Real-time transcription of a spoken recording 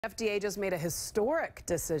FDA just made a historic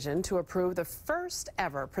decision to approve the first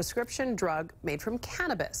ever prescription drug made from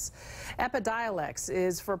cannabis. Epidiolex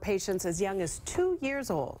is for patients as young as 2 years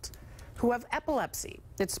old who have epilepsy.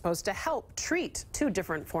 It's supposed to help treat 2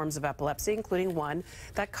 different forms of epilepsy, including one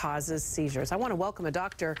that causes seizures. I want to welcome a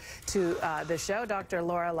doctor to the show, Dr.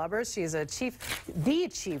 Laura Lubbers. She is the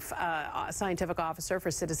chief scientific officer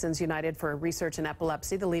for Citizens United for Research in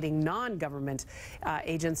Epilepsy, the leading non-government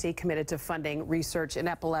agency committed to funding research in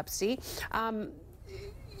epilepsy.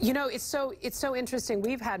 You know, it's so interesting.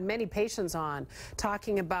 We've had many patients on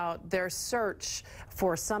talking about their search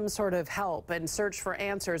for some sort of help and search for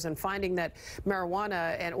answers and finding that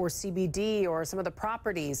marijuana or CBD or some of the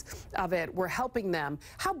properties of it were helping them.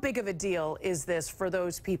 How big of a deal is this for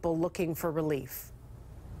those people looking for relief?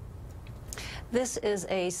 This is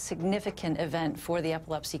a significant event for the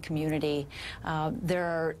epilepsy community. There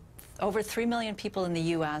are over 3 million people in the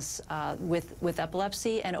U.S. With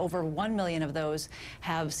epilepsy, and over 1 million of those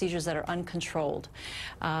have seizures that are uncontrolled.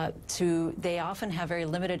 They often have very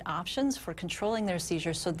limited options for controlling their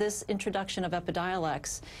seizures, so this introduction of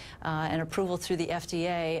Epidiolex and approval through the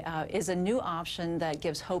FDA is a new option that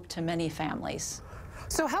gives hope to many families.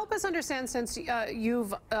 So help us understand, since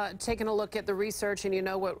you've taken a look at the research and you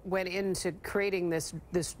know what went into creating this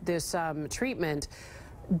treatment,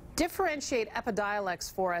 differentiate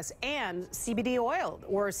Epidiolex for us and CBD oil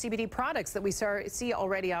or CBD products that we see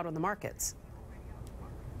already out on the markets.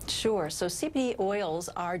 Sure. So CBD oils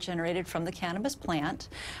are generated from the cannabis plant,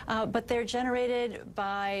 but they're generated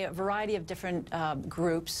by a variety of different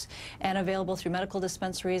groups and available through medical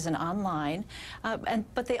dispensaries and online,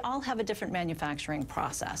 but they all have a different manufacturing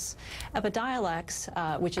process.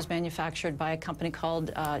 Epidiolex, which is manufactured by a company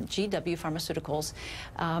called GW Pharmaceuticals,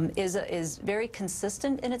 is very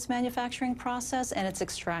consistent in its manufacturing process and its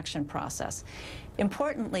extraction process.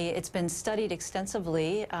 Importantly, it's been studied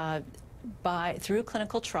extensively through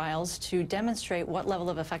clinical trials to demonstrate what level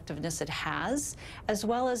of effectiveness it has, as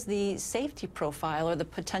well as the safety profile or the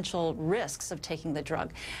potential risks of taking the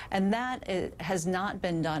drug. And that has not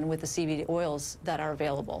been done with the CBD oils that are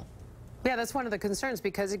available. Yeah, that's one of the concerns,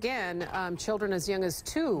 because again, children as young as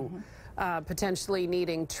 2 potentially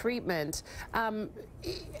needing treatment.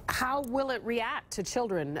 How will it react to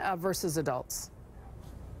children versus adults?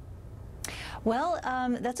 Well,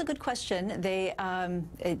 that's a good question.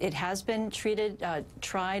 It has been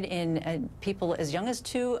tried in people as young as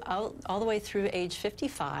 2 all the way through age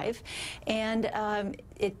 55, and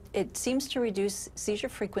it seems to reduce seizure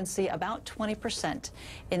frequency about 20%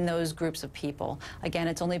 in those groups of people. Again,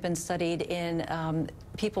 it's only been studied in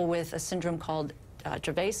people with a syndrome called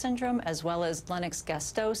Dravet syndrome, as well as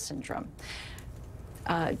lennox-gusto syndrome.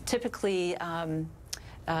 Typically,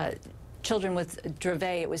 children with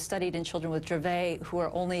Dravet, it was studied in children with Dravet who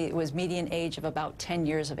are it was median age of about 10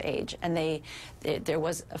 years of age, and there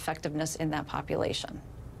was effectiveness in that population.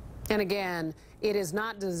 And again, it is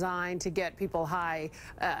not designed to get people high.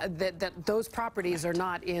 Those properties are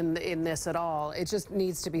not in this at all. It just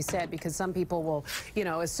needs to be said, because some people will, you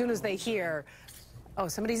know, as soon as they hear, oh,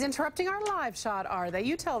 somebody's interrupting our live shot, are they?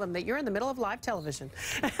 You tell them that you're in the middle of live television.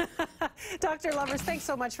 Dr. Lubbers, thanks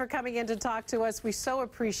so much for coming in to talk to us. We so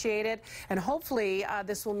appreciate it. And hopefully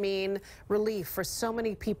this will mean relief for so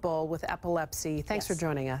many people with epilepsy. Thanks for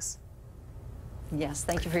joining us. Yes,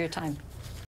 thank you for your time.